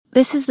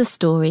This is the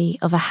story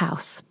of a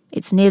house.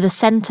 It's near the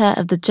centre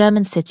of the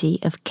German city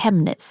of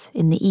Chemnitz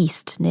in the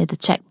east, near the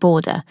Czech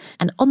border.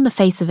 And on the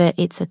face of it,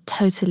 it's a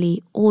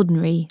totally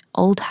ordinary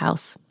old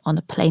house on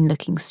a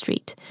plain-looking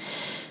street.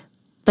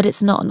 But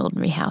it's not an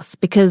ordinary house,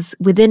 because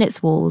within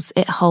its walls,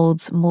 it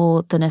holds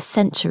more than a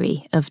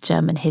century of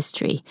German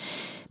history.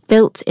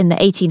 Built in the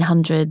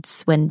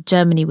 1800s, when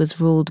Germany was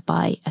ruled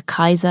by a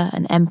Kaiser,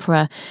 an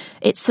emperor,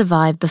 it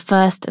survived the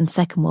First and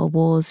Second World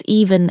Wars,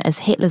 even as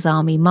Hitler's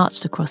army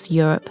marched across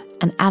Europe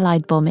and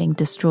Allied bombing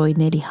destroyed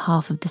nearly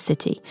half of the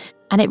city.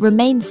 And it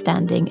remained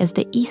standing as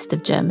the east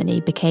of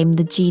Germany became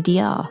the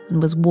GDR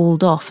and was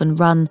walled off and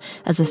run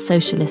as a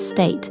socialist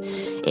state.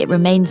 It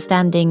remained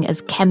standing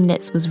as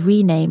Chemnitz was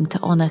renamed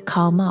to honour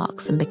Karl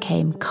Marx and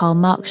became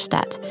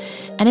Karl-Marx-Stadt.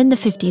 And in the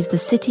 50s, the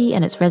city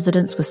and its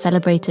residents were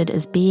celebrated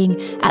as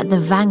being at the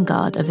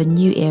vanguard of a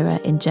new era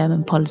in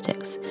German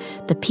politics.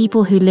 The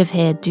people who live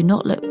here do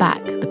not look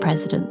back, the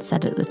president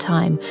said at the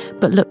time,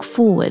 but look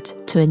forward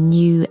to a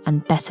new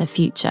and better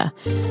future.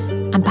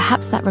 And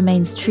perhaps that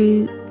remains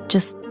true,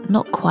 just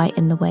not quite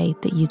in the way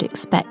that you'd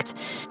expect,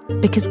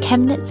 because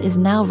Chemnitz is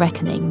now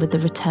reckoning with the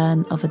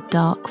return of a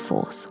dark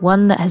force,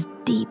 one that has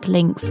deep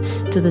links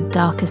to the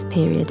darkest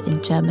period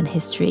in German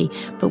history,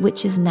 but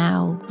which is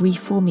now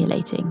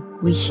reformulating,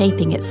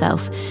 reshaping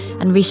itself,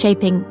 and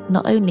reshaping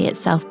not only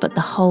itself but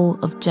the whole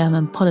of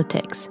German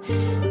politics.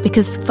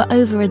 Because for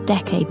over a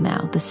decade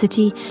now, the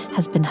city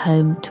has been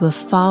home to a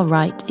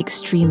far-right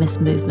extremist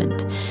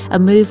movement, a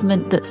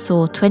movement that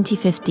saw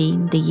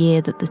 2015, the year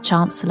that the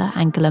Chancellor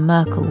Angela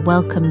Merkel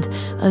welcomed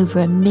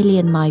over 1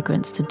 million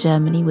migrants to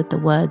Germany with the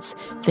words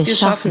 "Wir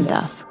schaffen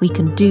das," we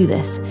can do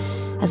this,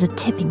 as a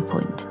tipping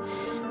point.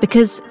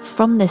 Because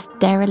from this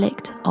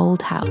derelict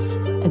old house,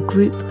 a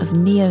group of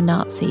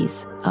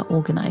neo-Nazis are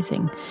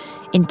organising.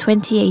 In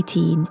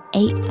 2018,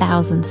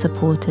 8,000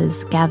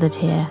 supporters gathered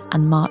here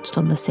and marched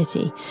on the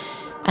city.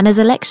 And as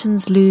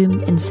elections loom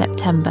in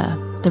September,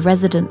 the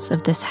residents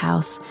of this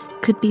house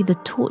could be the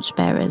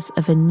torchbearers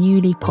of a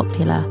newly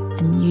popular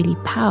and newly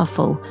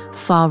powerful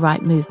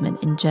far-right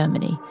movement in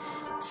Germany.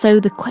 So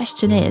the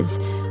question is,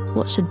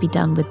 what should be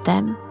done with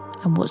them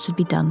and what should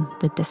be done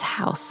with this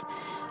house?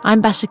 I'm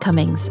Basia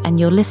Cummings, and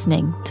you're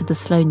listening to the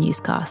Slow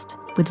Newscast.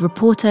 With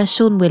reporter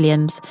Sean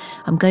Williams,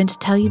 I'm going to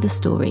tell you the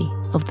story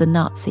of the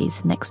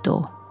Nazis next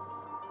door.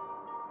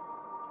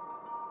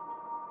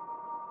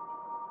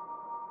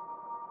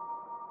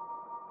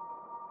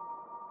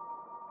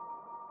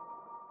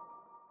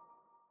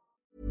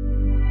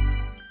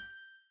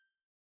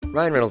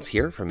 Ryan Reynolds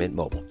here from Mint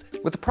Mobile.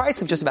 With the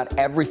price of just about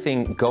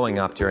everything going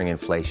up during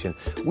inflation,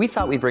 we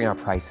thought we'd bring our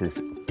prices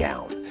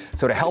down.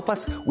 So to help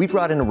us, we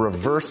brought in a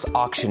reverse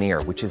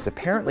auctioneer, which is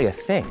apparently a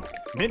thing.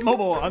 Mint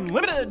Mobile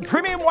Unlimited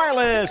Premium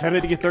Wireless. How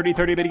to get 30,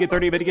 30, bit to get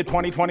 30, bit to get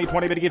 20, 20,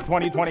 20, bit to get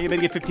 20, 20, bit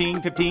to get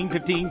 15, 15,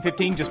 15,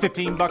 15, just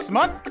 $15 a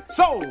month?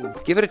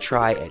 Sold! Give it a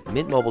try at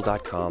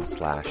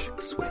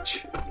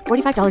mintmobile.com/switch.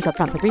 $45 up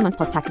front for 3 months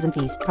plus taxes and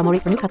fees. Promo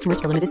rate for new customers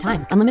for limited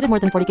time. Unlimited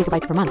more than 40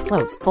 gigabytes per month.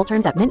 Slows full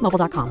terms at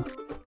mintmobile.com.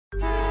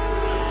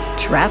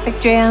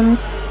 Traffic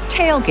jams,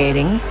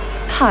 tailgating,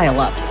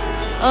 pile-ups.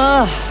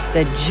 Ugh,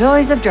 the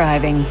joys of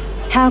driving.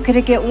 How could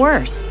it get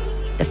worse?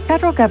 The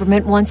federal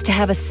government wants to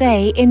have a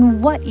say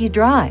in what you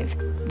drive.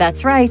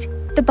 That's right.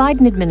 The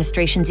Biden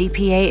administration's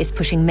EPA is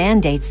pushing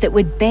mandates that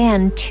would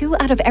ban 2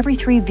 out of every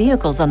 3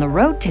 vehicles on the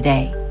road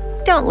today.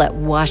 Don't let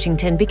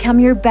Washington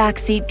become your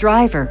backseat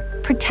driver.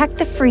 Protect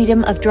the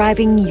freedom of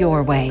driving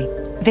your way.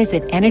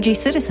 Visit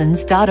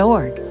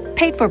EnergyCitizens.org.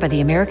 Paid for by the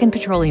American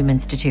Petroleum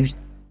Institute.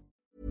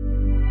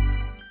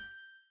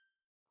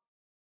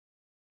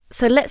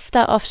 So let's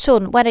start off.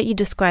 Sean, why don't you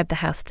describe the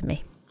house to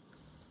me?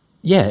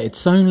 Yeah,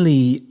 it's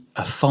only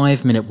a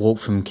 5-minute walk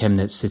from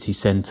Chemnitz city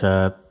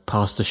centre,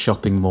 past a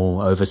shopping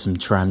mall, over some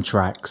tram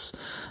tracks,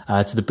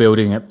 to the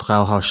building at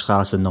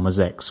Brauhausstraße Nummer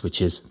 6,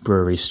 which is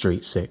Brewery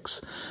Street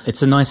 6.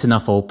 It's a nice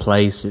enough old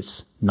place.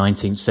 It's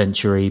 19th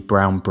century,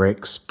 brown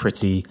bricks,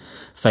 pretty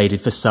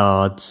faded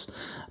facades,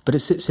 but it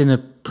sits in a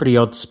pretty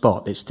odd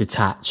spot. It's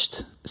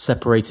detached,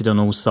 separated on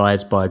all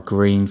sides by a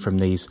green from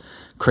these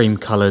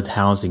cream-coloured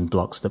housing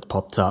blocks that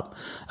popped up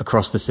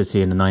across the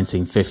city in the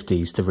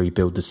 1950s to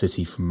rebuild the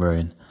city from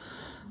ruin.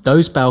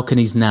 Those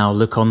balconies now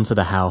look onto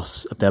the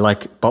house. They're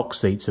like box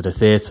seats at a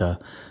theatre,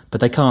 but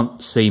they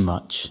can't see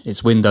much.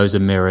 Its windows are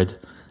mirrored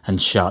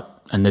and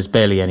shut, and there's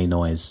barely any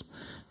noise.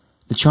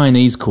 The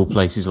Chinese call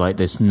places like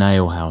this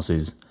nail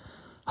houses,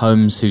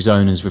 homes whose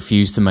owners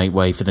refuse to make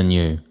way for the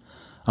new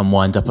and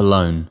wind up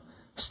alone,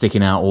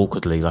 sticking out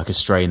awkwardly like a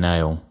stray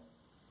nail.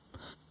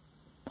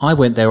 I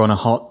went there on a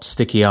hot,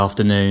 sticky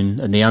afternoon,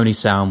 and the only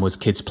sound was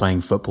kids playing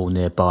football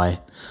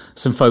nearby.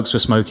 Some folks were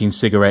smoking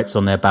cigarettes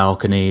on their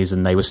balconies,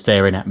 and they were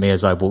staring at me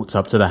as I walked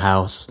up to the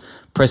house,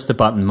 pressed the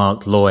button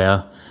marked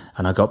lawyer,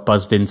 and I got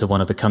buzzed into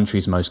one of the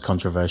country's most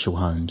controversial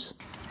homes.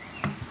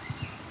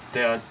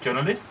 Der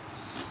Journalist?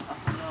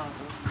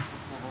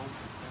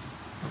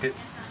 Okay.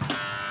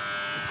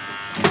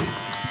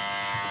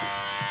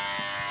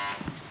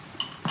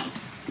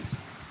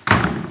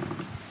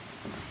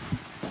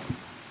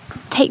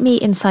 Take me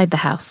inside the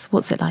house.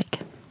 What's it like?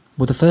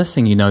 Well, the first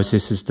thing you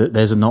notice is that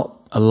there's not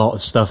a lot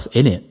of stuff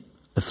in it.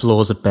 The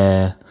floors are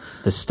bare,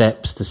 the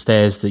steps, the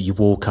stairs that you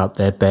walk up,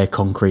 they're bare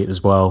concrete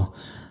as well.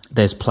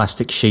 There's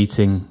plastic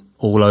sheeting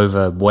all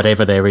over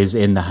whatever there is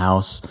in the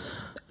house.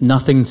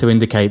 Nothing to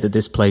indicate that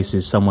this place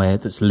is somewhere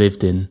that's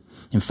lived in.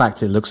 In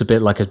fact, it looks a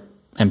bit like an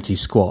empty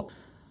squat.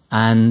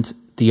 And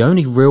the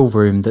only real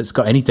room that's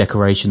got any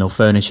decoration or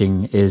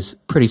furnishing is a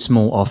pretty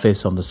small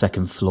office on the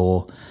second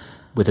floor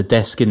with a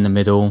desk in the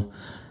middle.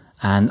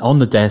 And on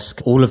the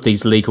desk, all of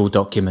these legal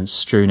documents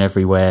strewn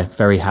everywhere,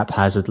 very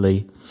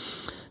haphazardly.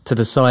 To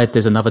the side,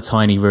 there's another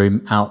tiny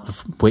room out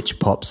of which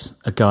pops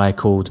a guy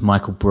called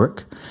Michael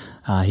Bruck.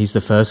 He's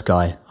the first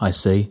guy I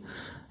see.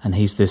 And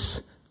he's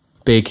this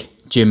big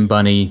Jim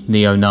Bunny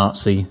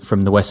neo-Nazi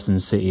from the western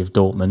city of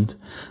Dortmund,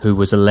 who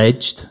was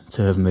alleged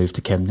to have moved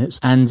to Chemnitz.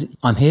 And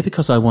I'm here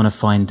because I want to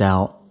find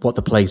out what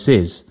the place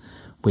is,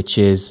 which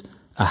is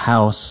a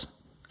house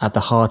at the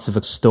heart of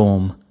a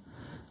storm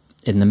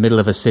in the middle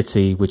of a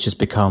city which has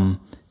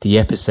become the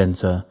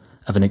epicenter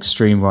of an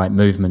extreme right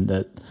movement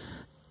that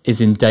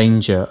is in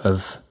danger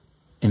of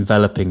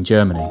enveloping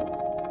Germany.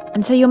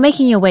 And so you're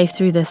making your way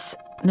through this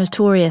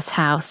notorious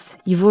house.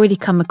 You've already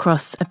come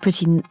across a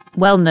pretty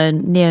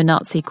well-known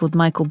neo-Nazi called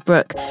Michael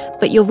Bruck,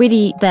 but you're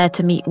really there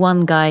to meet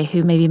one guy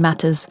who maybe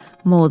matters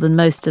more than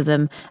most of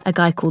them, a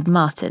guy called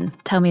Martin.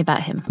 Tell me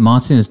about him.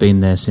 Martin has been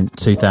there since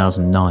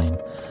 2009,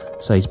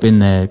 so he's been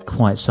there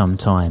quite some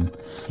time.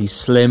 He's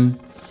slim,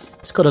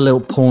 he's got a little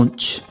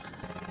paunch,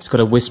 he's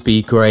got a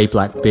wispy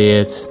grey-black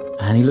beard,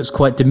 and he looks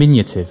quite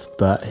diminutive,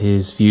 but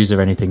his views are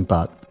anything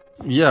but.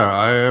 Yeah,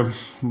 I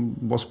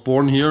was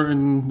born here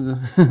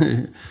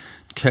in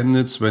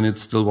Chemnitz when it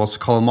still was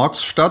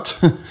Karl-Marx-Stadt.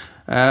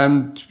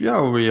 And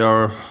yeah,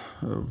 our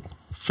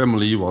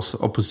family was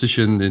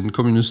opposition in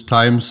communist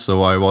times,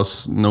 so I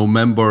was no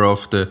member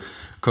of the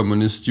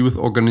communist youth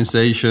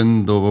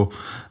organization, though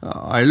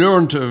I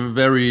learned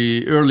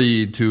very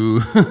early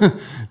to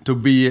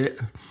be,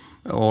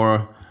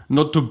 or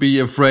not to be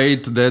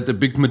afraid that a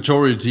big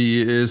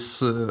majority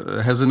has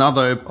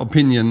another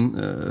opinion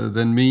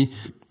than me.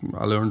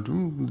 I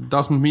learned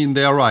doesn't mean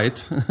they're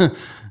right.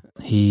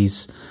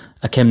 He's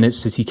a Chemnitz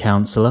city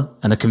councillor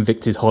and a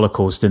convicted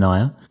Holocaust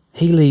denier.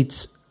 He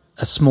leads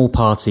a small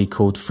party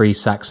called Free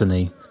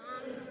Saxony.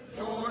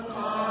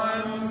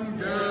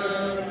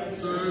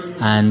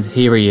 And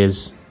here he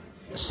is,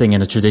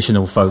 singing a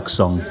traditional folk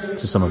song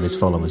to some of his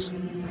followers.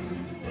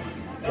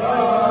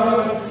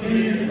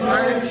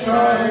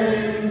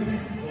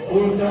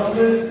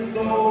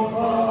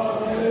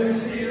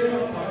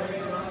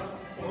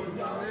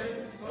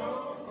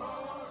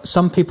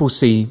 Some people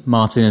see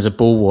Martin as a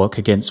bulwark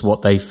against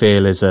what they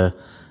feel is a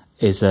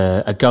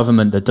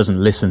government that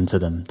doesn't listen to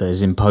them, that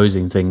is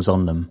imposing things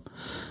on them.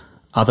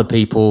 Other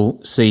people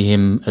see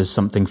him as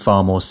something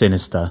far more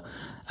sinister,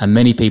 and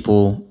many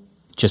people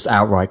just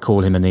outright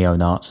call him a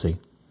neo-Nazi.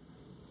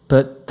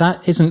 But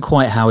that isn't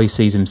quite how he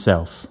sees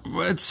himself.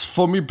 It's,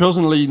 for me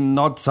personally,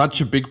 not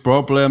such a big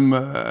problem.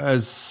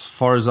 As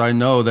far as I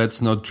know,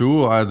 that's not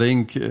true. I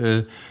think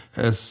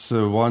as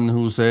one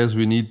who says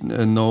we need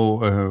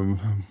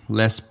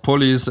less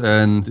police,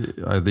 and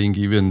I think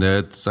even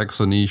that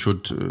Saxony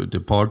should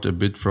depart a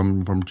bit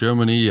from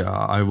Germany.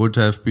 I would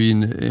have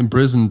been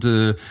imprisoned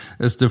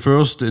as the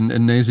first in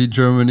Nazi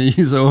Germany,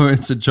 so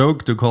it's a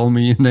joke to call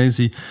me a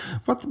Nazi.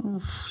 But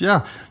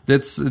yeah,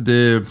 that's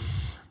the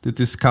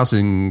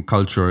discussing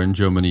culture in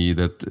Germany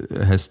that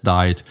has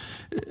died.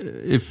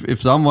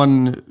 If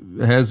someone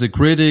has a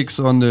critics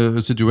on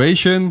the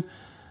situation,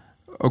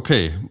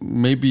 okay,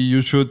 maybe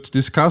you should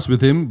discuss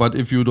with him, but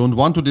if you don't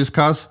want to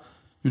discuss,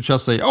 you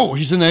just say, oh,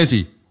 he's a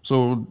Nazi.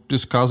 So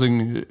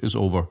discussing is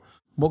over.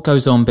 What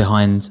goes on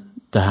behind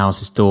the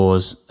house's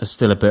doors is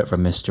still a bit of a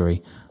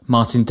mystery.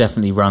 Martin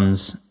definitely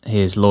runs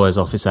his lawyer's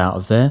office out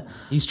of there.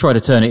 He's tried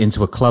to turn it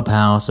into a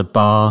clubhouse, a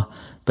bar,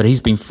 but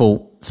he's been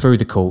fought through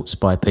the courts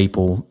by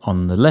people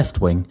on the left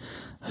wing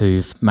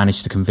who've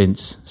managed to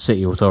convince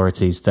city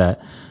authorities that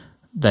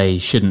they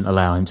shouldn't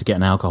allow him to get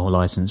an alcohol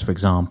license, for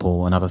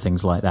example, and other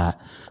things like that.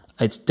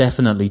 It's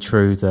definitely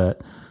true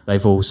that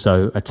they've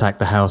also attacked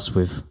the house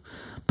with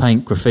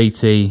paint,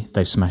 graffiti,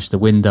 they've smashed the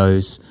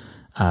windows,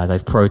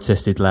 they've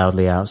protested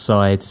loudly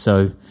outside.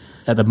 So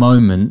at the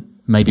moment,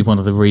 maybe one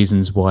of the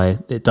reasons why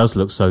it does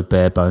look so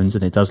bare bones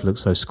and it does look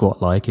so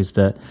squat-like is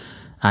that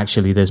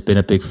actually there's been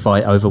a big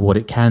fight over what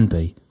it can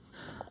be.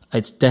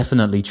 It's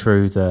definitely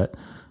true that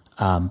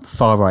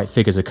far-right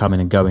figures are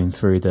coming and going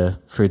through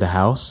the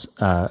house.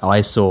 I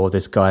saw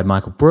this guy,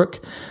 Michael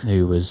Bruck,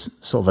 who was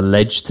sort of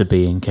alleged to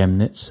be in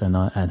Chemnitz,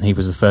 and he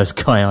was the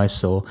first guy I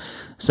saw.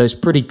 So it's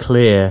pretty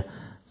clear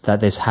that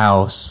this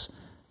house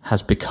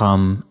has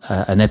become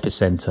an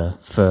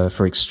epicenter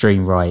for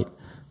extreme right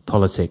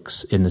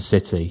politics in the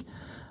city.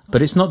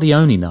 But it's not the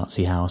only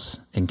Nazi house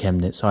in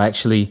Chemnitz. I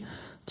actually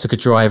took a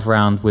drive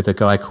round with a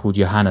guy called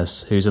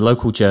Johannes, who's a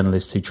local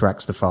journalist who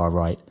tracks the far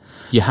right.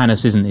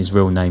 Johannes isn't his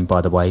real name,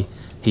 by the way.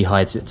 He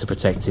hides it to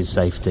protect his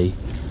safety.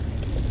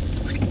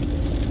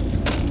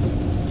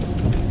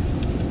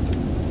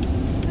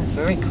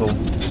 Very cool.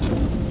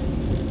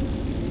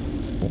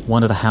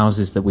 one of the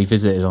houses that we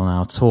visited on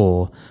our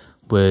tour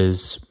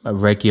was a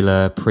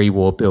regular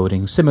pre-war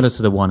building, similar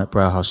to the one at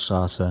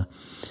Brauhausstrasse.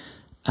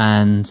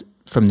 And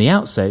from the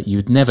outset,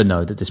 you'd never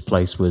know that this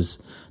place was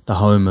the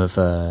home of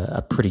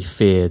a pretty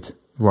feared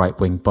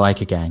right-wing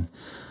biker gang.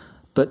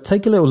 But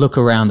take a little look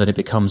around and it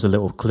becomes a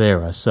little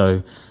clearer.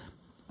 So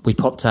we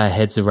popped our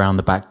heads around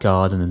the back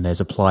garden, and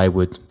there's a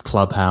plywood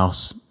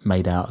clubhouse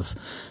made out of,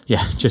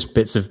 just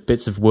bits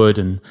of wood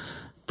and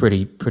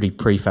pretty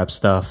prefab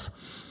stuff.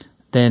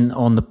 Then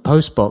on the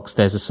post box,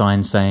 there's a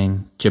sign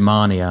saying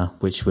Germania,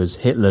 which was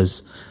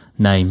Hitler's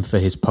name for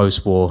his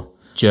post-war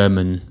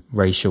German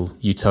racial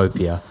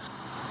utopia.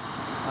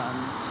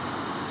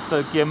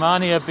 So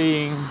Germania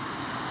being,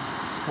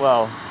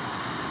 well,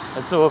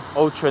 a sort of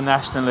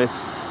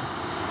ultra-nationalist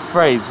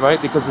phrase, right?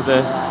 Because of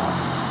it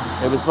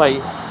was like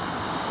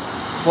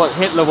what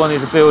Hitler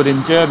wanted to build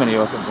in Germany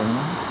or something.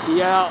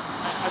 Yeah,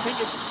 I think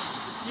it's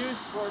used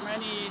for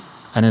many...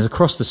 And then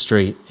across the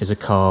street is a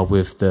car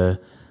with the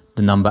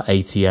number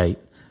 88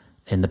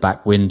 in the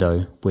back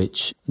window,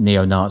 which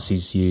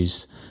neo-Nazis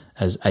used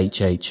as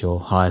HH or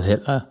Heil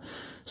Hitler.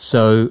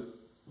 So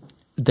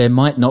there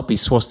might not be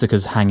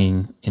swastikas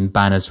hanging in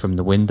banners from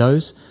the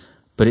windows,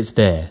 but it's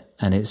there,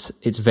 and it's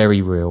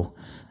very real.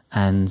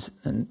 And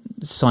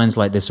signs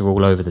like this are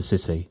all over the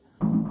city.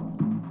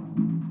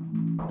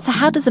 So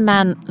how does a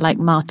man like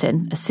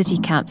Martin, a city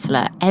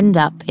councillor, end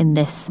up in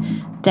this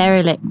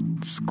derelict,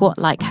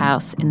 squat-like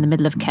house in the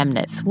middle of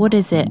Chemnitz? What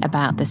is it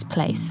about this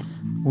place?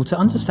 Well, to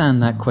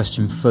understand that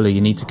question fully,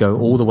 you need to go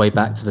all the way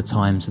back to the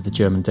times of the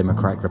German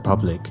Democratic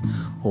Republic,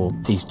 or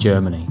East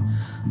Germany,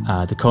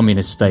 the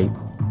communist state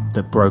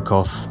that broke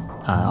off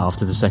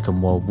after the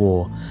Second World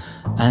War.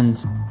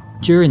 And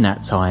during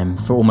that time,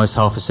 for almost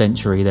half a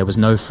century, there was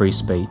no free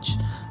speech.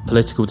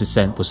 Political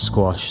dissent was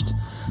squashed.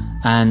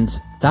 And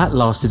that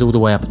lasted all the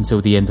way up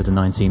until the end of the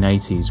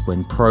 1980s,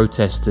 when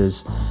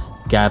protesters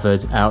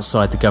gathered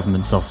outside the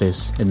government's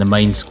office in the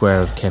main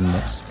square of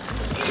Chemnitz.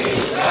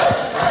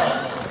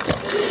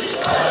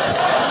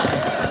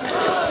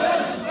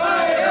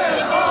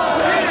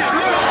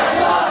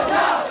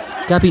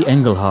 Gabi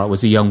Engelhardt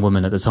was a young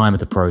woman at the time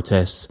of the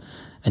protests,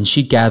 and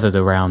she gathered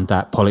around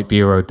that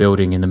Politburo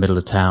building in the middle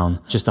of town,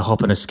 just a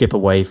hop and a skip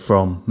away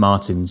from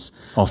Martin's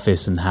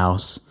office and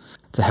house,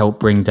 to help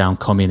bring down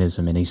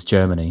communism in East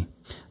Germany.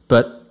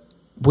 But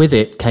with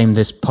it came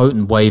this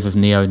potent wave of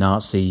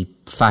neo-Nazi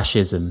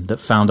fascism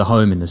that found a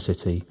home in the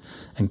city,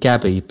 and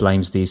Gabi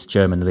blames the East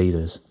German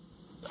leaders.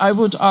 I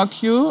would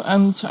argue,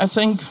 and I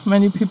think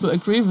many people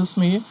agree with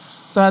me,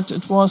 that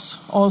it was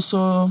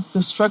also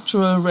the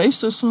structural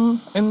racism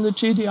in the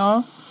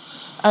GDR,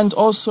 and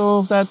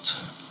also that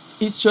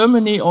East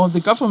Germany, or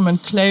the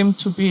government, claimed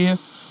to be,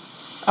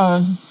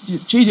 the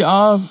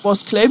GDR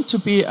was claimed to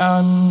be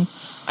an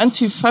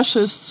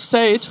anti-fascist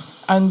state,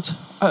 and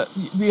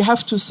we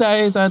have to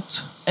say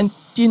that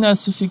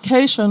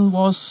denazification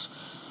was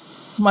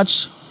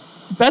much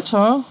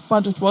better,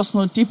 but it was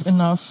not deep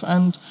enough.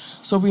 And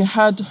so we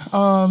had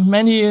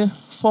many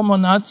former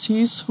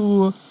Nazis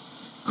who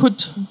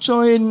could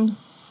join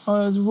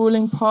the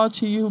ruling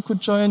party, who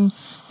could join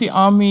the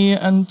army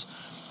and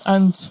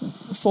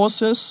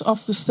forces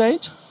of the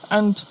state.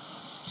 And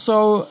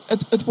so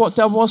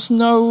there was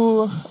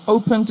no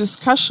open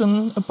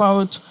discussion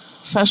about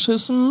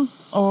fascism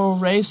or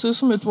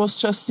racism. It was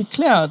just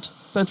declared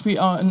that we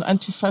are an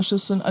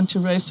anti-fascist and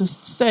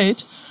anti-racist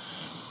state.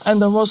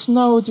 And there was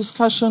no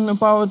discussion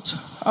about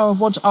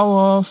what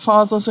our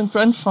fathers and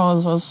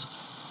grandfathers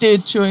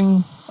did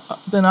during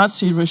the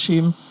Nazi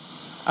regime,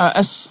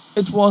 as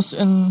it was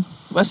in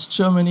West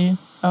Germany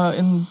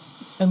in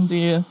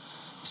the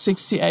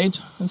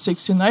 68 and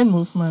 69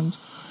 movement.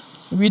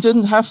 We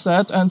didn't have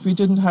that, and we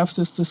didn't have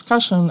this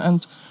discussion.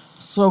 And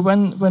so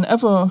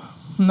whenever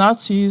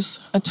Nazis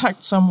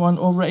attacked someone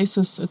or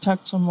racists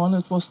attacked someone,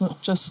 it was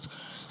not just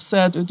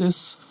said it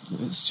is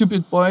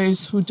stupid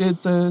boys who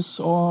did this,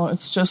 or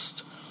it's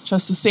just a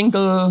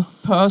single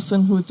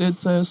person who did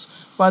this.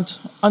 But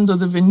under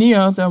the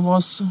veneer, there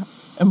was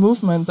a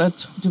movement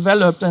that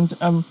developed and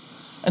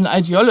an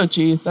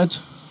ideology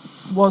that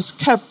was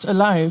kept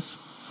alive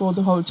for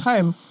the whole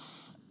time.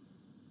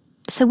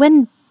 So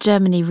when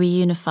Germany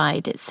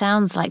reunified, it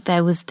sounds like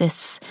there was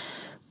this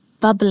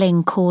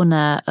bubbling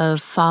corner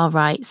of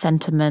far-right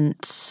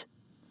sentiment,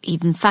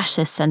 even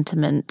fascist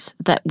sentiment,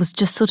 that was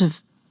just sort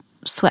of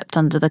swept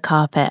under the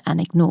carpet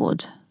and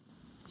ignored.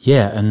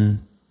 Yeah,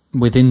 and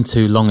within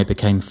too long it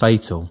became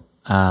fatal.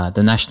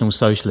 The National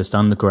Socialist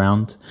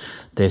Underground,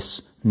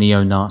 this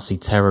neo-Nazi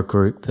terror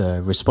group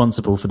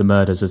responsible for the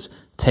murders of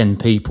 10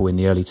 people in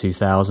the early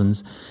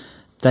 2000s,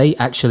 they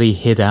actually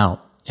hid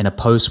out in a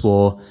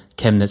post-war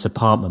Chemnitz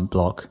apartment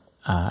block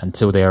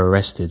until they were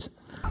arrested.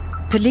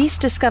 Police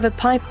discovered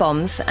pipe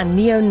bombs and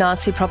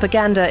neo-Nazi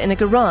propaganda in a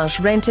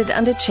garage rented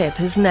under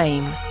Zschäpe's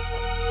name.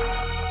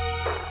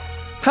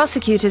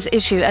 Prosecutors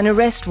issue an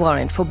arrest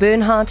warrant for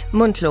Böhnhardt,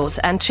 Mundlos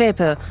and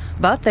Zschäpe,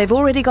 but they've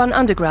already gone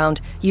underground,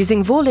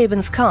 using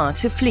Vorleben's car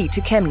to flee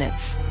to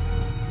Chemnitz.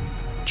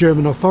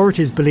 German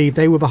authorities believe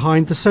they were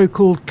behind the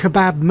so-called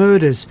kebab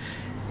murders.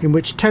 in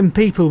which 10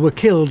 people were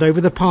killed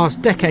over the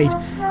past decade.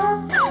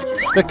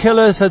 The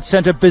killers had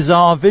sent a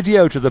bizarre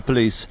video to the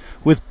police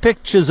with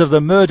pictures of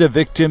the murder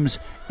victims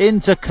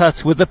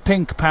intercut with the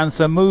Pink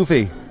Panther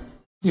movie.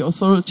 The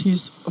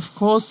authorities, of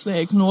course,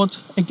 they ignored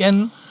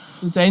again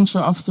the danger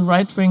of the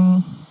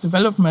right-wing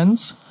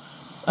developments.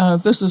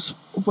 This is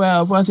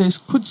where they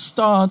could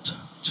start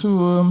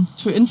to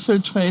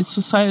infiltrate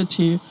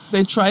society.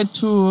 They tried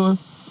to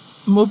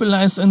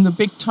mobilize in the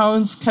big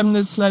towns,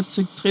 Chemnitz,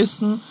 Leipzig,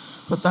 Dresden,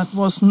 but that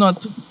was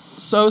not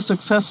so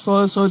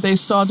successful. So they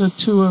started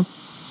to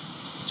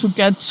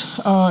get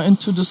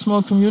into the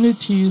small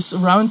communities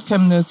around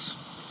Chemnitz.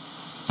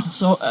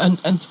 So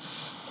and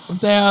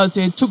there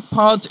they took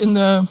part in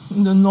the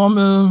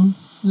normal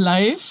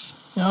life.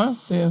 Yeah,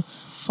 the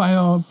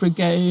fire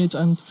brigade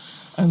and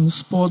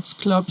sports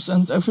clubs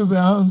and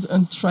everywhere,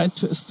 and tried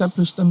to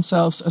establish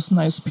themselves as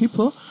nice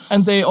people.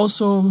 And they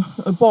also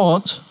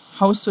bought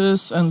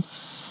houses, and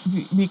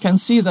we can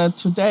see that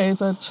today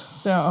that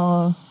there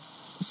are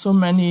so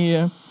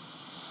many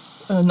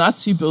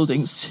Nazi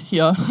buildings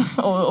here,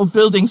 or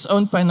buildings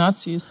owned by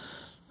Nazis.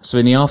 So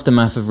in the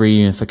aftermath of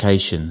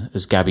reunification,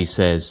 as Gabby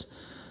says,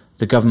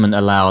 the government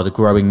allowed a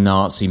growing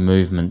Nazi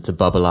movement to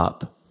bubble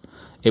up.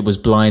 It was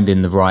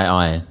blinding the right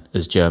eye,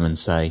 as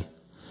Germans say.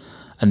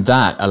 And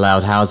that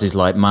allowed houses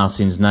like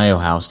Martin's Nail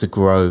House to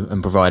grow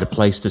and provide a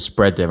place to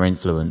spread their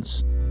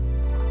influence.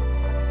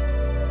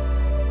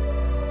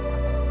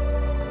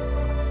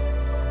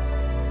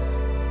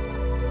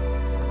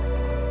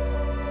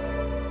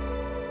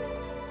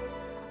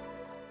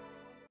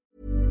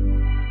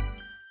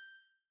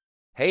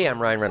 Hey, I'm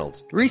Ryan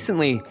Reynolds.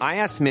 Recently, I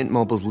asked Mint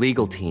Mobile's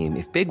legal team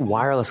if big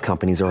wireless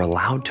companies are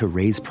allowed to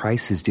raise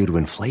prices due to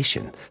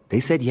inflation. They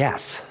said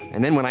yes.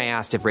 And then when I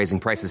asked if raising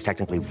prices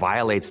technically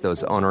violates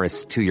those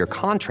onerous 2-year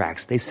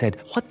contracts, they said,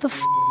 "What the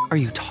f*** are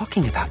you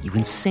talking about, you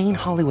insane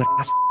Hollywood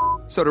ass?"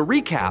 So to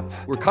recap,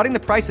 we're cutting the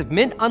price of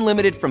Mint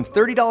Unlimited from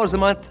 $30 a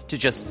month to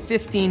just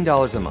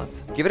 $15 a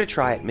month. Give it a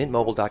try at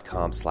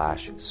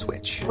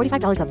mintmobile.com/switch.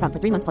 $45 up front for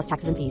 3 months plus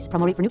taxes and fees.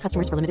 Promo rate for new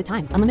customers for limited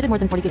time. Unlimited more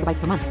than 40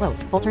 gigabytes per month.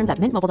 Slows full terms at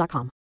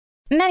mintmobile.com.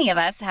 Many of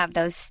us have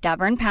those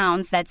stubborn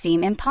pounds that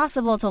seem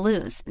impossible to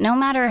lose, no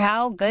matter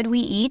how good we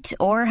eat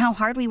or how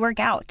hard we work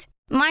out.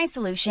 My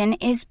solution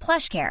is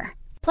PlushCare.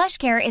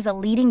 PlushCare is a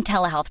leading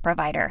telehealth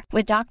provider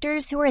with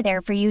doctors who are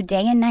there for you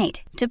day and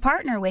night to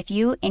partner with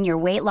you in your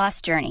weight loss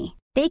journey.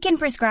 They can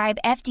prescribe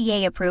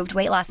FDA-approved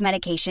weight loss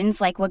medications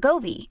like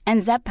Wegovy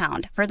and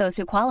Zepbound for those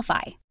who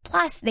qualify.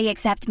 Plus, they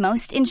accept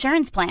most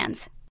insurance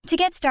plans. To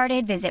get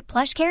started, visit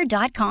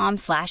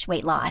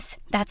plushcare.com/weightloss.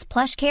 That's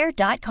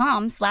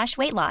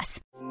plushcare.com/weightloss.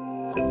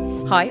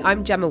 Hi,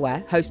 I'm Gemma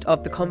Ware, host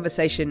of the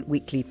Conversation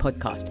Weekly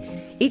podcast.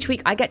 Each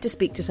week I get to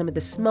speak to some of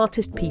the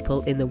smartest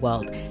people in the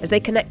world as they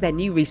connect their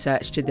new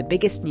research to the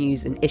biggest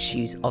news and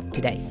issues of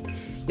today.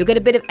 You'll get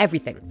a bit of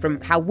everything,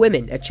 from how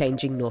women are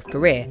changing North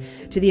Korea,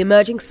 to the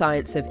emerging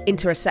science of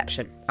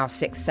interoception, our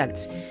sixth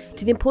sense,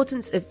 to the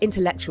importance of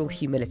intellectual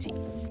humility.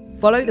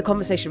 Follow The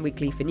Conversation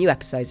Weekly for new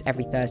episodes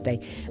every Thursday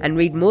and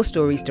read more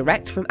stories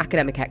direct from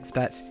academic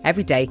experts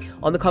every day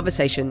on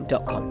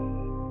theconversation.com.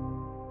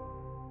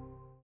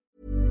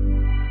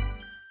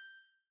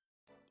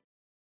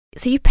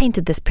 So you've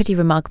painted this pretty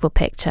remarkable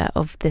picture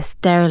of this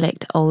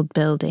derelict old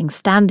building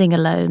standing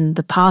alone,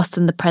 the past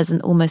and the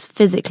present almost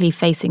physically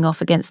facing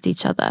off against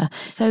each other.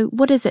 So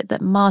what is it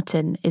that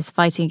Martin is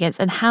fighting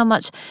against, and how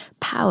much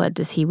power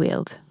does he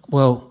wield?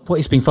 Well, what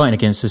he's been fighting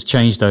against has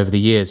changed over the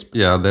years.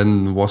 Yeah,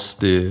 then was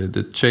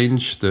the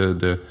change,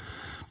 the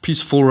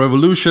peaceful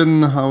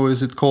revolution, how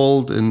is it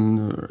called,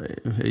 in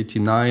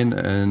 89,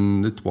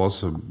 and it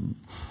was a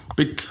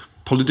big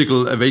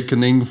political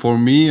awakening for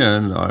me,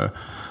 and I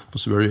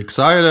was very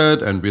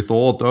excited, and we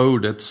thought, oh,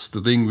 that's the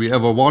thing we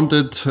ever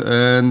wanted,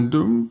 and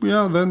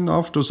then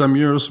after some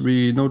years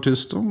we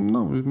noticed, oh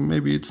no,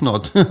 maybe it's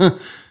not.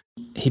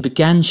 He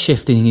began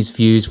shifting his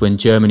views when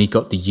Germany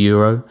got the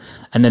euro,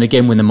 and then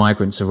again when the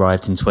migrants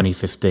arrived in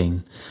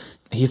 2015.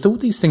 He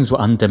thought these things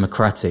were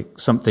undemocratic,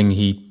 something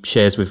he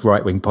shares with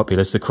right-wing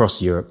populists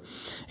across Europe,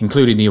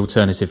 including the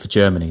Alternative for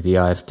Germany, the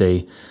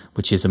AfD,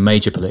 which is a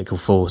major political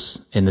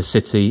force in the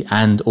city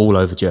and all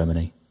over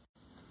Germany.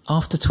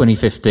 After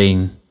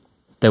 2015,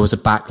 there was a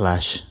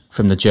backlash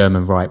from the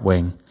German right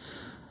wing,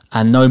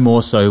 and no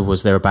more so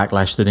was there a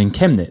backlash than in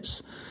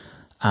Chemnitz.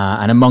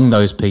 And among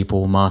those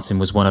people, Martin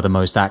was one of the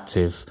most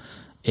active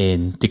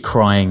in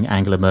decrying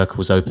Angela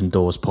Merkel's open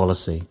doors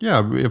policy.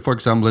 Yeah, for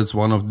example, it's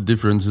one of the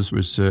differences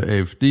with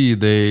AfD.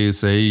 They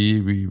say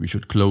we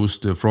should close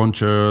the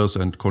frontiers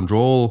and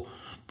control.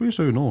 We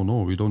say no,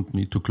 we don't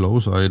need to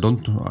close. I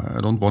don't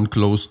want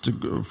closed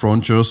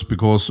frontiers,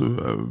 because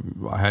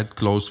I had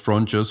closed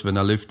frontiers when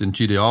I lived in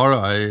GDR.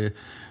 I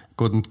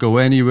couldn't go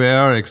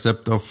anywhere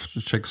except of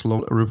Czech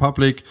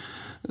Republic.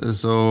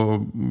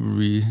 So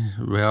we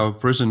were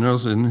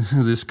prisoners in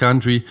this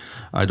country.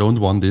 I don't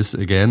want this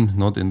again,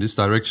 not in this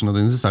direction, not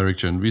in this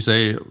direction. We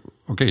say,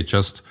 okay,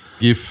 just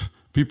give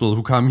people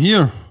who come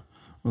here,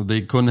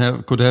 they could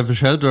have a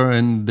shelter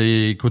and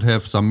they could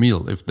have some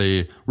meal. If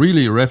they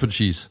really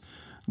refugees,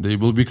 they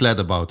will be glad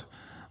about.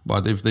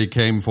 But if they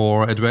came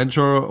for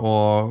adventure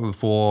or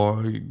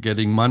for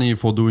getting money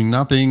for doing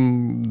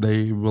nothing,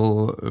 they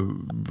will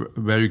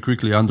very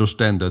quickly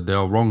understand that they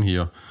are wrong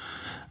here.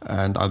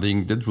 And I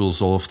think that will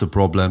solve the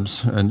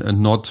problems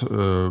and not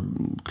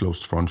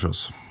closed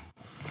frontiers.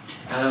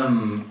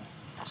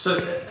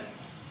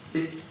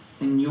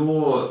 In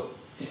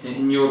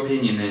your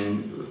opinion,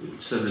 then,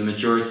 so the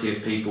majority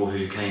of people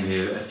who came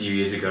here a few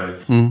years ago,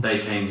 they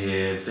came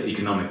here for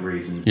economic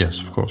reasons?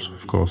 Yes, of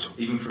course.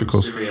 Even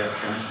from Syria,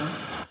 Afghanistan?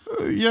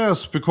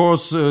 Yes,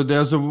 because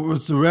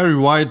it's very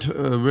wide,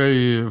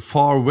 very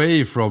far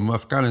away from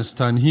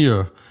Afghanistan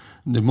here.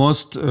 The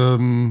most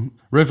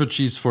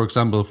refugees, for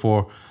example,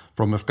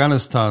 from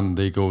Afghanistan,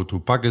 they go to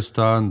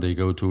Pakistan, they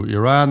go to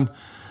Iran,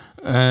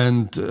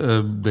 and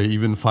they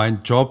even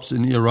find jobs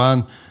in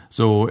Iran.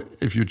 So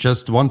if you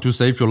just want to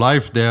save your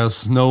life,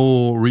 there's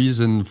no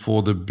reason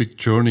for the big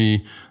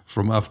journey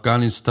from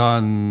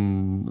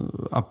Afghanistan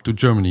up to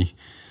Germany.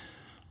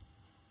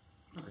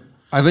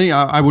 I think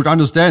I would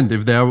understand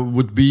if there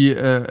would be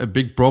a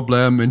big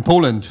problem in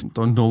Poland.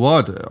 Don't know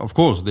what. Of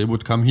course, they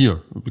would come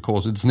here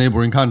because it's a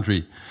neighboring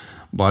country.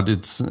 But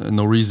it's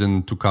no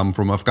reason to come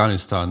from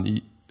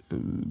Afghanistan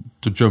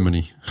to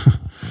Germany.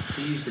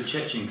 To use the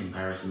Chechen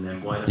comparison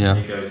then, why don't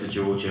they go to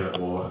Georgia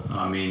or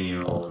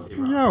Armenia or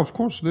Iraq? Yeah, of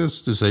course,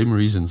 there's the same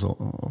reasons,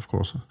 of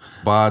course.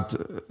 But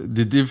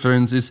the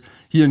difference is,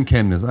 here in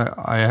Chemnitz,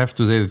 I have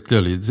to say it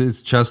clearly,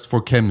 it's just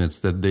for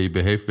Chemnitz that they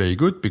behave very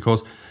good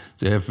because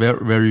they have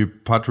very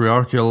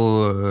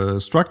patriarchal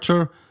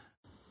structure.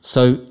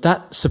 So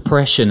that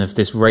suppression of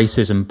this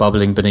racism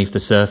bubbling beneath the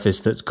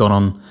surface that's gone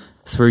on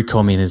through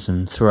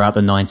communism throughout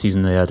the 90s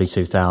and the early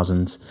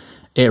 2000s,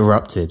 it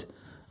erupted,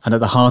 and at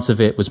the heart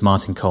of it was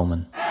Martin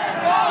Kollmann.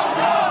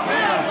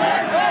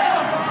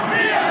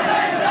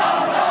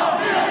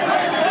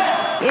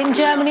 In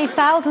Germany,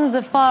 thousands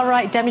of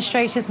far-right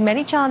demonstrators,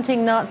 many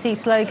chanting Nazi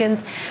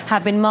slogans,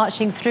 have been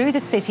marching through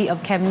the city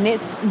of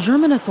Chemnitz.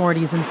 German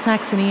authorities in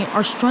Saxony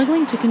are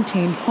struggling to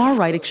contain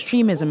far-right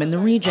extremism in the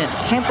region,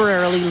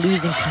 temporarily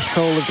losing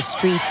control of the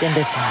streets in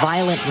this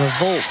violent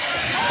revolt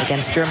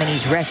against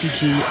Germany's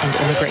refugee and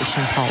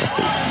immigration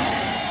policy.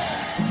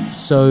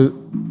 So,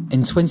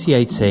 in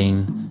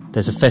 2018,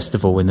 there's a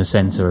festival in the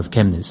centre of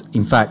Chemnitz.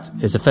 In fact,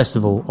 there's a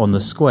festival on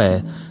the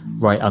square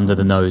right under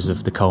the nose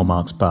of the Karl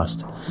Marx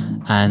bust.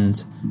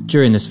 And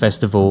during this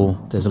festival,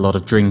 there's a lot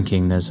of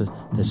drinking, there's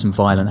some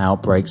violent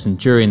outbreaks, and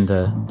during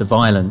the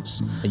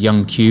violence, a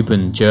young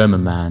Cuban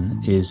German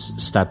man is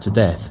stabbed to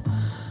death.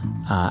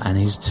 And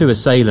his two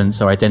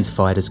assailants are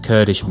identified as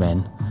Kurdish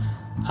men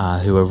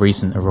who are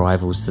recent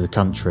arrivals to the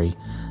country.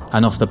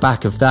 And off the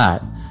back of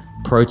that,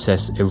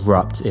 protests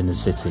erupt in the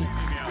city.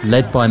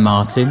 Led by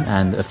Martin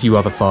and a few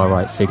other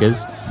far-right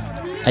figures,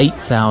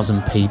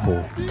 8,000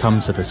 people come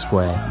to the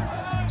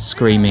square,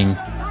 screaming,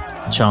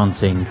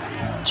 chanting,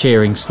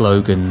 cheering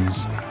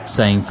slogans,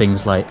 saying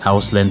things like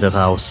Ausländer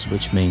raus,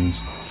 which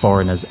means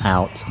foreigners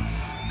out,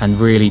 and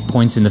really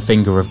pointing the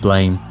finger of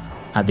blame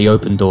at the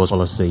open doors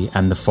policy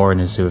and the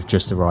foreigners who have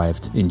just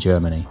arrived in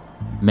Germany.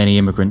 Many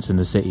immigrants in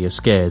the city are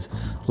scared.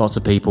 Lots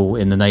of people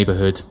in the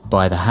neighbourhood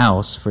by the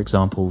house, for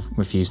example,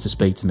 refused to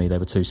speak to me. They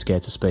were too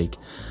scared to speak.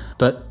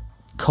 But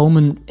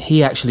Kollmann,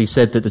 he actually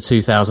said that the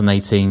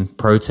 2018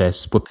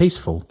 protests were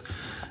peaceful.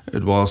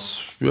 It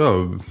was,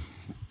 a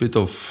bit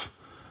of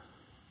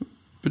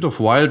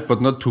wild, but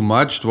not too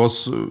much. It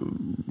was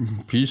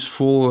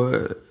peaceful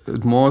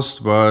at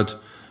most, but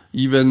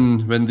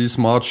even when this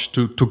march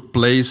took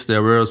place,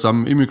 there were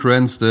some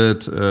immigrants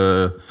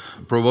that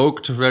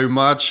provoked very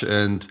much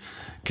and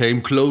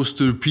came close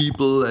to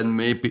people and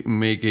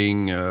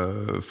making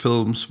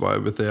films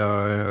with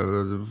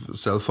their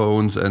cell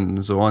phones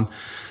and so on.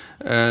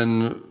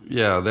 And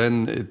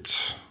then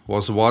it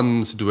was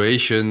one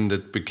situation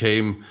that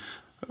became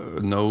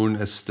known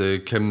as the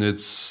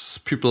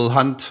Chemnitz People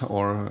Hunt,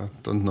 or I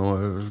don't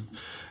know.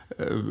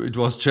 It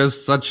was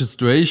just such a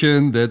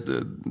situation that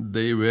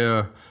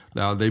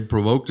they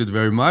provoked it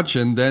very much,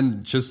 and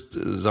then just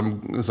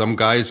some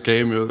guys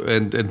came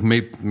and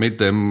made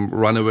them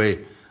run away.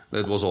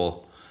 That was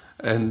all.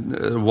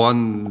 And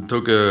one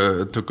took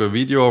a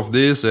video of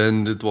this,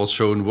 and it was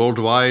shown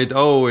worldwide.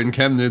 Oh, in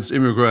Chemnitz,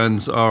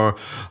 immigrants are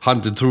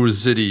hunted through the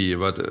city,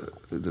 but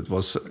that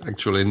was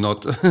actually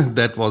not.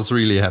 That was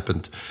really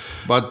happened.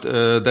 But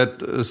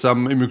that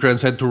some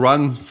immigrants had to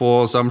run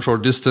for some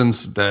short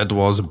distance, that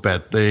was a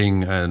bad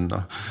thing.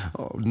 And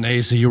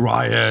Nazi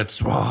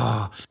riots.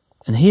 Wow.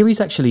 And here he's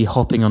actually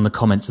hopping on the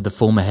comments of the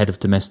former head of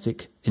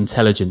domestic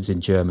intelligence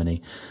in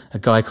Germany, a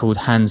guy called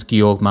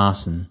Hans-Georg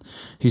Maaßen,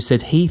 who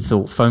said he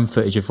thought phone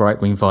footage of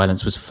right-wing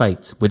violence was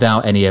faked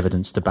without any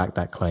evidence to back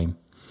that claim.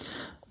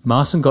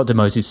 Maaßen got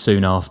demoted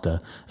soon after.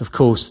 Of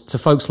course, to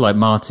folks like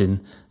Martin,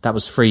 that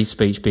was free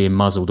speech being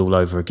muzzled all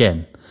over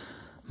again.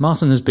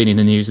 Maaßen has been in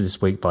the news this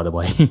week, by the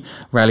way,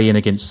 rallying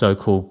against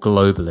so-called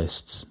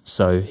globalists,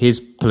 so his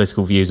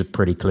political views are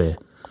pretty clear.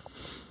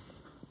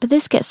 But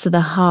this gets to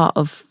the heart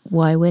of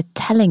why we're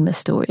telling the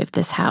story of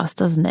this house,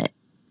 doesn't it?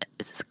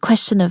 it's a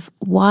question of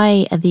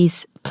why are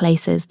these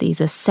places, these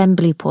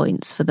assembly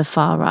points for the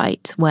far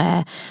right,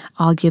 where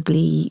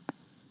arguably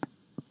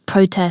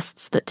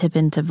protests that tip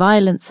into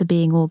violence are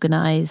being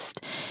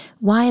organised,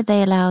 why are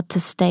they allowed to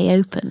stay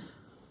open?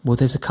 Well,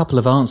 there's a couple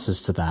of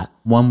answers to that.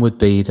 One would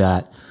be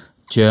that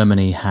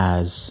Germany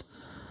has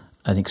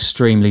an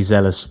extremely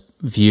zealous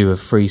view of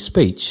free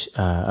speech,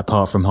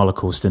 apart from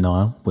Holocaust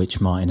denial, which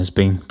Martin has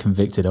been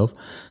convicted of.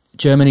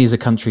 Germany is a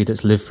country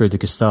that's lived through the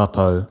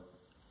Gestapo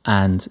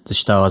and the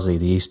Stasi,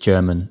 the East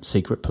German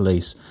secret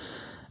police.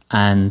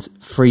 And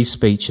free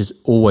speech has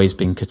always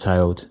been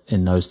curtailed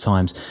in those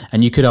times.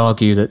 And you could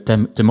argue that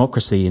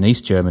democracy in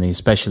East Germany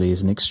especially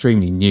is an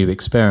extremely new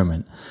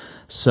experiment.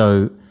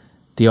 So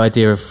the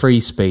idea of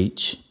free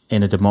speech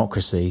in a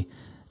democracy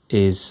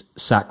is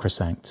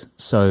sacrosanct.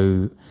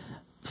 So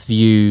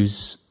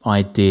views,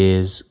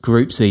 ideas,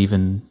 groups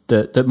even,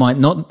 that might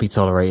not be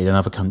tolerated in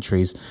other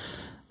countries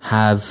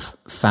have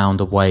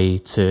found a way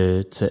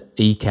to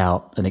eke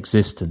out an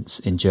existence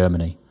in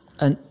Germany.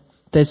 And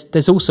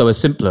there's also a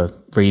simpler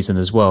reason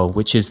as well,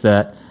 which is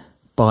that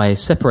by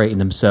separating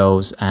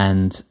themselves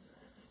and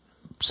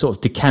sort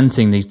of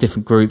decanting these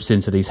different groups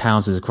into these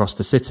houses across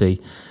the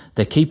city,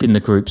 they're keeping the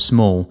group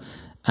small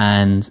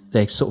and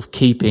they're sort of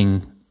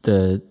keeping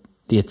the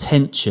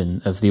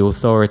attention of the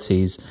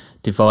authorities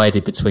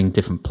divided between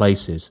different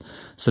places.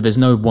 So there's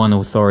no one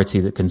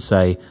authority that can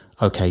say,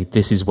 okay,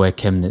 this is where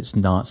Chemnitz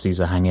Nazis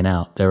are hanging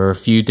out. There are a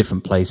few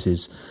different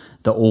places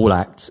that all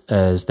act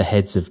as the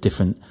heads of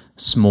different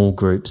small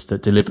groups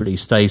that deliberately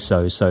stay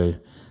so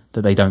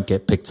that they don't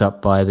get picked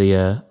up by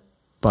the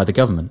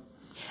government.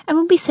 And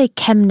when we say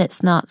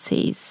Chemnitz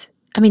Nazis,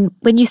 I mean,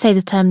 when you say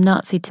the term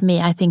Nazi to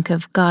me, I think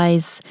of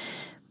guys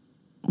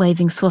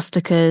waving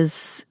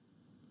swastikas,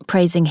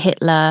 praising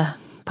Hitler,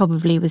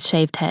 probably with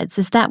shaved heads.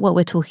 Is that what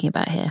we're talking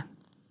about here?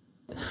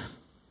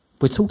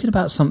 We're talking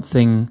about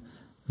something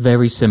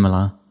very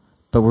similar,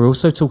 but we're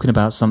also talking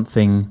about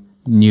something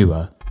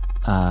newer,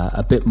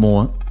 a bit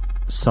more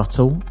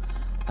subtle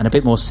and a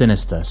bit more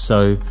sinister.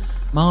 So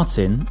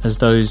Martin, as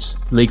those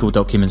legal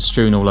documents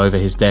strewn all over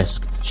his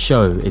desk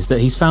show, is that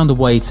he's found a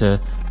way to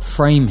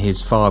frame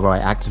his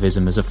far-right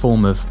activism as a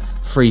form of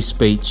free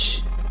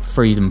speech,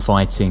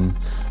 freedom-fighting,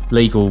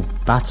 legal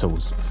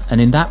battles. And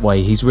in that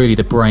way, he's really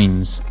the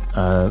brains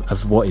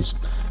of what is,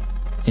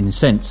 in a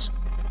sense,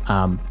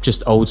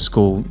 just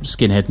old-school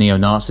skinhead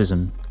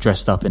neo-Nazism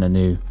dressed up in a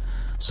new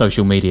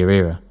social media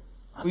era.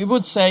 We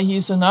would say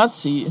he's a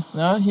Nazi.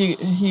 No?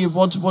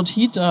 What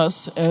he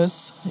does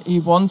is he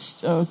wants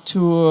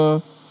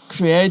to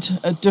create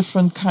a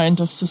different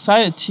kind of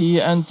society,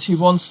 and he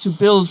wants to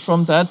build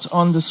from that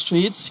on the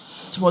streets.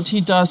 What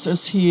he does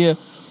is he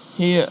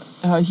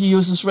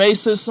uses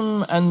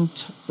racism and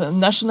the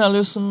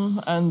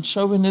nationalism and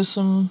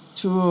chauvinism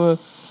to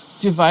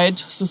divide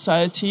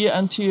society,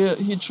 and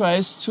he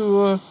tries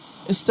to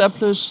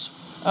establish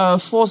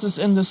forces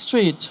in the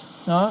street.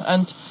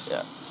 And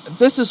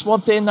this is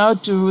what they now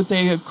do.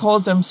 They call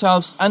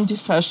themselves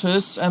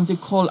anti-fascists, and they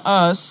call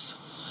us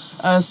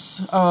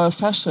as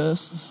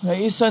fascists.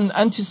 He's an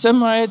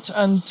anti-Semite,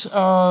 and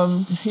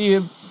he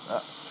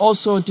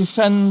also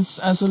defends,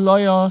 as a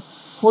lawyer,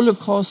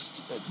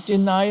 Holocaust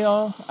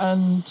denier,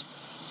 and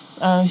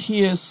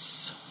he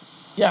is,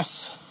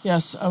 yes,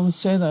 I would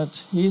say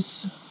that.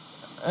 He's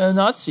a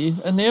Nazi,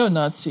 a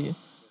neo-Nazi.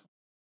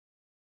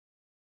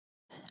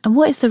 And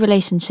what is the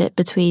relationship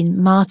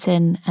between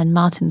Martin and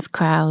Martin's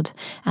crowd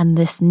and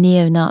this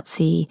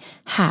neo-Nazi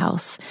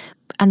house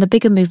and the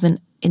bigger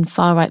movement in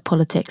far-right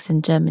politics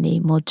in Germany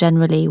more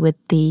generally with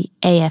the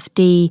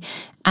AfD,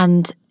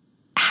 and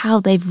how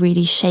they've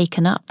really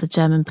shaken up the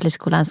German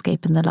political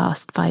landscape in the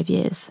last 5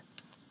 years?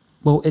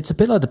 Well, it's a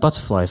bit like the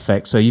butterfly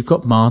effect. So you've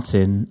got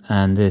Martin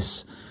and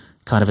this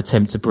kind of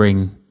attempt to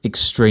bring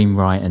extreme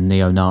right and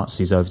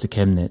neo-Nazis over to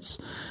Chemnitz.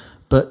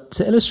 But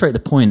to illustrate the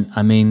point,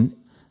 I mean,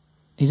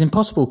 he's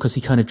impossible because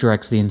he kind of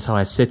drags the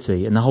entire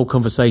city and the whole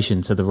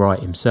conversation to the right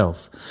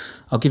himself.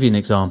 I'll give you an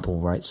example,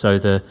 right?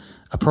 So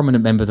a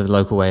prominent member of the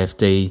local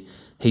AfD,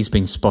 he's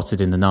been spotted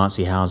in the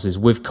Nazi houses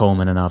with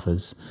Coleman and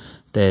others.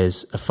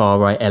 There's a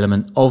far-right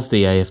element of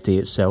the AfD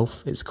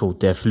itself. It's called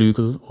Der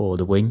Flügel, or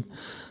the Wing,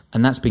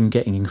 and that's been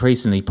getting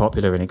increasingly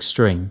popular and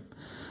extreme.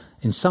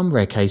 In some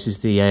rare cases,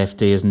 the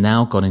AfD has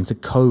now gone into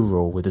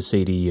co-rule with the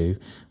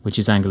CDU, which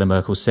is Angela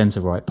Merkel's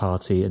centre-right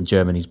party and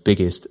Germany's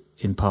biggest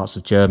in parts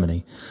of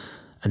Germany.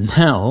 And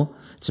now,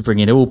 to bring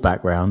it all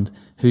back round,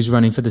 who's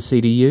running for the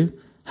CDU?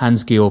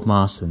 Hans-Georg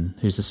Maaßen,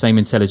 who's the same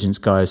intelligence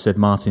guy who said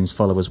Martin's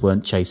followers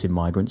weren't chasing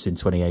migrants in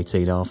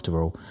 2018 after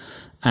all.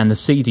 And the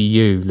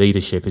CDU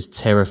leadership is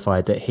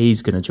terrified that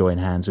he's going to join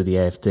hands with the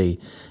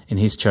AfD in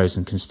his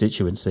chosen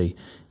constituency,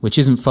 which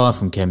isn't far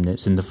from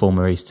Chemnitz in the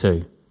former East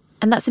too.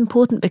 And that's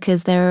important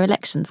because there are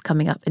elections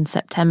coming up in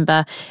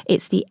September.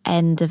 It's the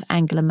end of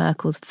Angela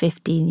Merkel's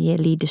 15-year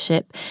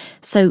leadership.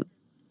 So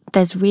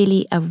there's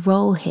really a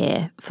role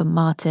here for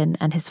Martin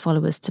and his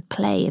followers to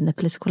play in the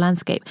political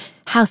landscape.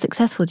 How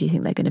successful do you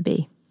think they're going to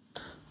be?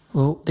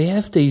 Well, the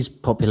AfD's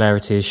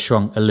popularity has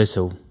shrunk a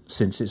little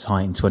since its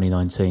height in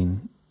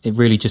 2019. It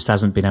really just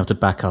hasn't been able to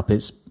back up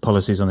its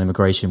policies on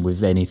immigration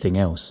with anything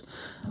else.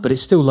 But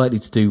it's still likely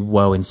to do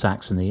well in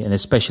Saxony, and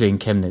especially in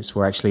Chemnitz,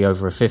 where actually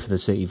over a fifth of the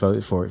city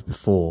voted for it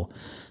before.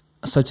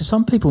 So to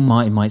some people,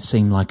 Martin might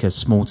seem like a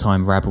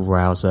small-time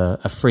rabble-rouser,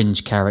 a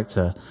fringe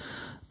character.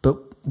 But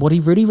what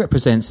he really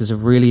represents is a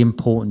really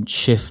important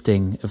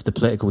shifting of the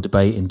political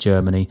debate in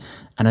Germany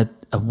and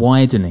a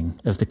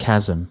widening of the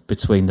chasm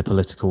between the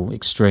political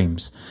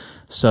extremes.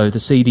 So the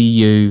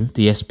CDU,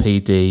 the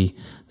SPD,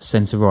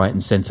 centre-right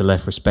and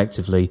centre-left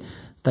respectively,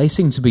 they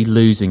seem to be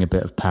losing a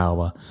bit of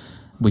power.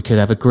 We could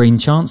have a Green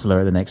Chancellor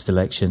at the next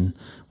election.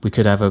 We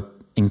could have an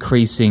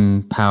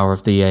increasing power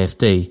of the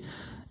AfD.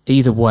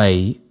 Either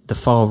way, the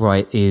far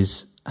right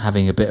is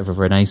having a bit of a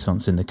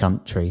renaissance in the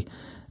country,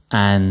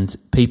 and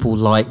people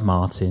like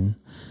Martin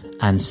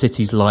and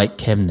cities like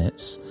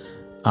Chemnitz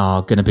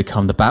are going to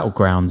become the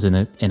battlegrounds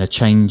in a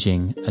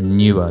changing and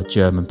newer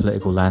German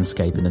political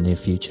landscape in the near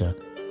future.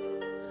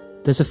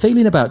 There's a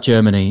feeling about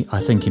Germany,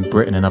 I think in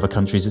Britain and other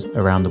countries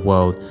around the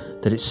world,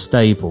 that it's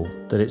stable,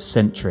 that it's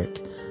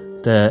centric,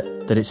 that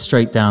it's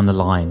straight down the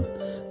line,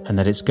 and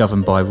that it's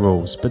governed by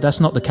rules. But that's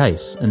not the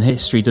case, and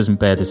history doesn't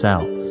bear this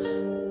out.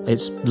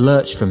 It's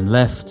lurched from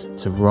left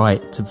to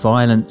right to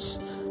violence,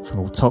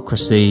 from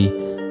autocracy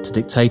to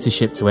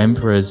dictatorship to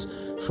emperors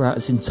throughout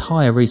its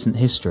entire recent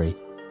history.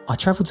 I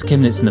travelled to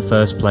Chemnitz in the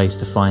first place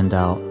to find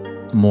out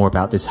more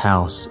about this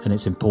house and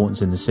its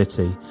importance in the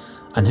city,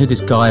 and who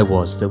this guy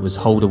was that was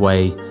holed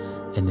away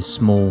in this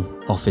small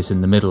office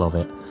in the middle of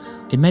it.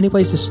 In many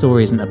ways, the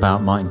story isn't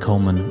about Martin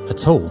Kollmann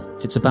at all.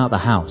 It's about the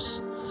house.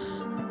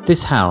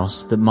 This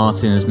house that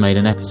Martin has made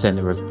an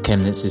epicentre of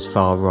Chemnitz's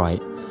far right.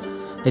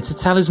 It's a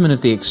talisman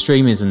of the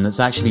extremism that's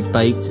actually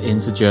baked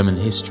into German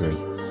history.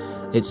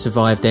 It's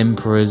survived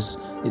emperors,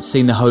 it's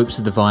seen the hopes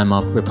of the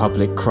Weimar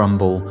Republic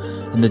crumble,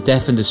 and the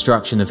death and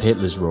destruction of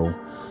Hitler's rule.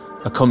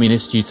 A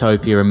communist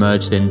utopia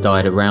emerged then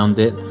died around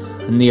it,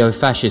 and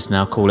neo-fascists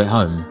now call it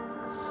home.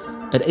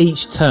 At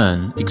each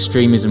turn,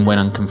 extremism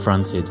went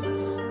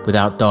unconfronted,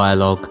 without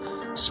dialogue,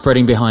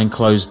 spreading behind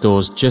closed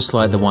doors just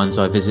like the ones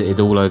I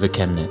visited all over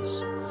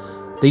Chemnitz.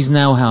 These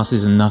now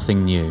houses are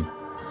nothing new,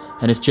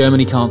 and if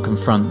Germany can't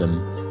confront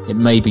them, it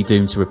may be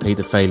doomed to repeat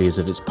the failures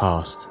of its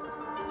past.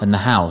 And the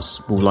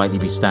house will likely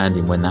be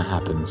standing when that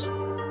happens.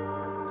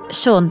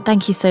 Sean,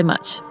 thank you so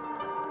much.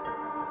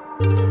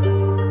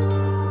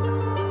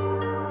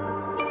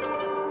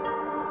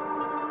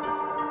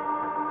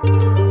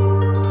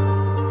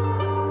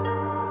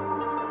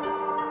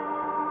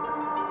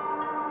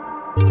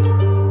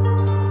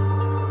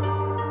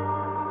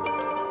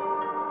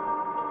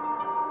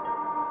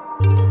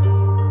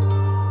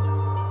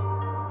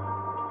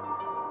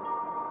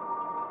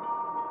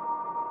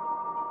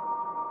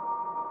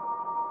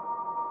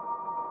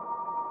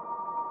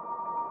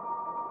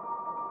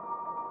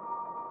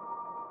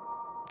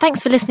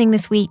 Thanks for listening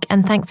this week,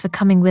 and thanks for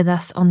coming with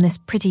us on this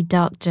pretty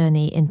dark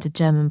journey into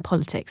German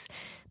politics.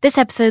 This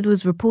episode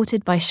was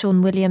reported by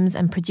Sean Williams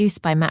and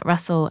produced by Matt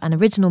Russell, and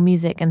original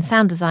music and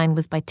sound design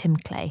was by Tim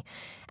Clay.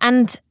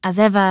 And as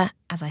ever,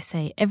 as I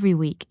say every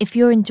week, if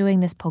you're enjoying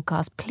this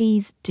podcast,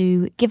 please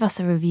do give us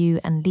a review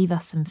and leave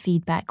us some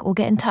feedback, or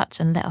get in touch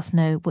and let us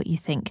know what you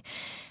think.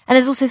 And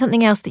there's also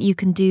something else that you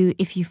can do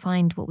if you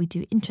find what we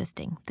do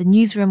interesting. The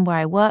newsroom where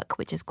I work,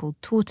 which is called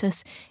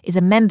Tortoise, is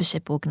a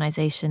membership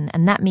organisation,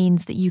 and that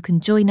means that you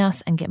can join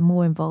us and get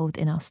more involved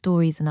in our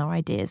stories and our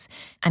ideas.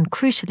 And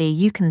crucially,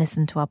 you can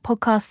listen to our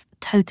podcast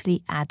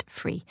totally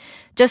ad-free.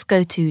 Just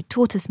go to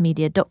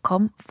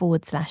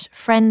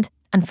tortoisemedia.com/friend,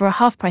 and for a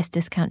half-price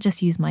discount,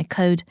 just use my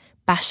code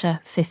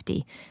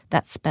BASHA50.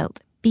 That's spelt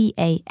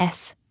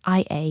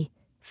BASIA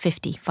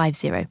 50.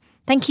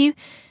 Thank you,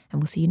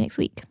 and we'll see you next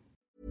week.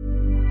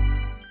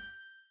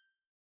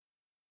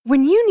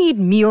 When you need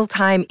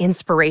mealtime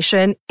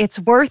inspiration, it's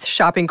worth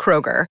shopping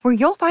Kroger, where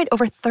you'll find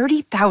over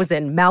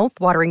 30,000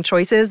 mouth-watering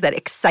choices that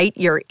excite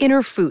your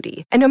inner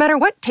foodie. And no matter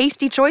what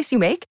tasty choice you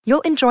make,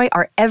 you'll enjoy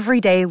our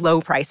everyday low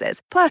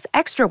prices, plus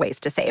extra ways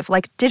to save,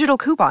 like digital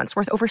coupons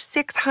worth over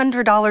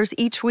 $600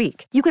 each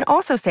week. You can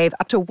also save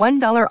up to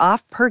 $1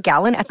 off per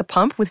gallon at the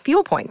pump with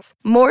fuel points.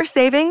 More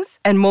savings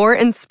and more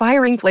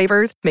inspiring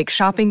flavors make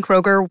shopping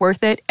Kroger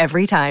worth it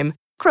every time.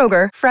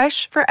 Kroger,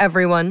 fresh for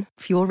everyone.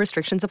 Fuel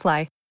restrictions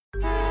apply.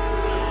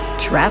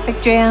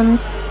 Traffic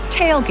jams,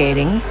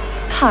 tailgating,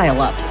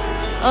 pile-ups.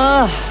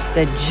 Ugh,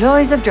 the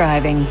joys of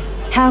driving.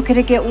 How could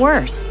it get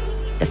worse?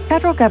 The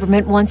federal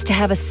government wants to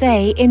have a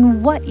say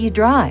in what you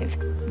drive.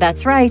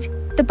 That's right.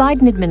 The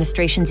Biden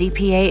administration's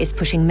EPA is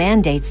pushing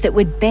mandates that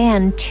would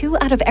ban 2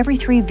 out of every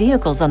 3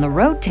 vehicles on the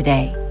road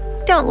today.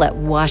 Don't let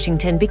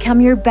Washington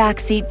become your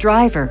backseat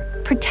driver.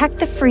 Protect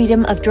the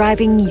freedom of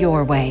driving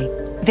your way.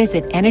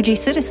 Visit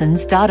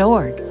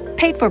EnergyCitizens.org.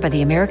 Paid for by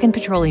the American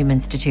Petroleum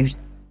Institute.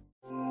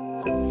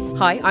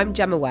 Hi, I'm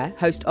Gemma Ware,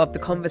 host of the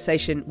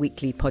Conversation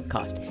Weekly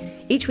podcast.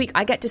 Each week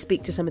I get to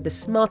speak to some of the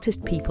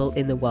smartest people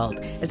in the world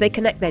as they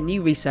connect their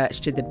new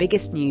research to the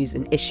biggest news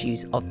and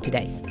issues of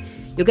today.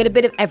 You'll get a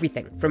bit of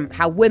everything, from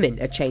how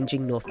women are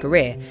changing North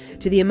Korea,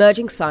 to the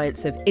emerging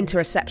science of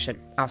interoception,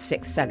 our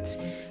sixth sense,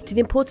 to the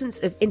importance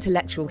of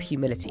intellectual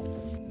humility.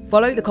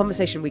 Follow The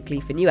Conversation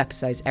Weekly for new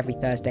episodes every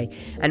Thursday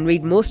and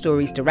read more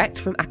stories direct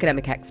from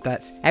academic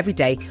experts every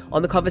day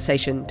on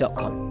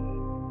theconversation.com.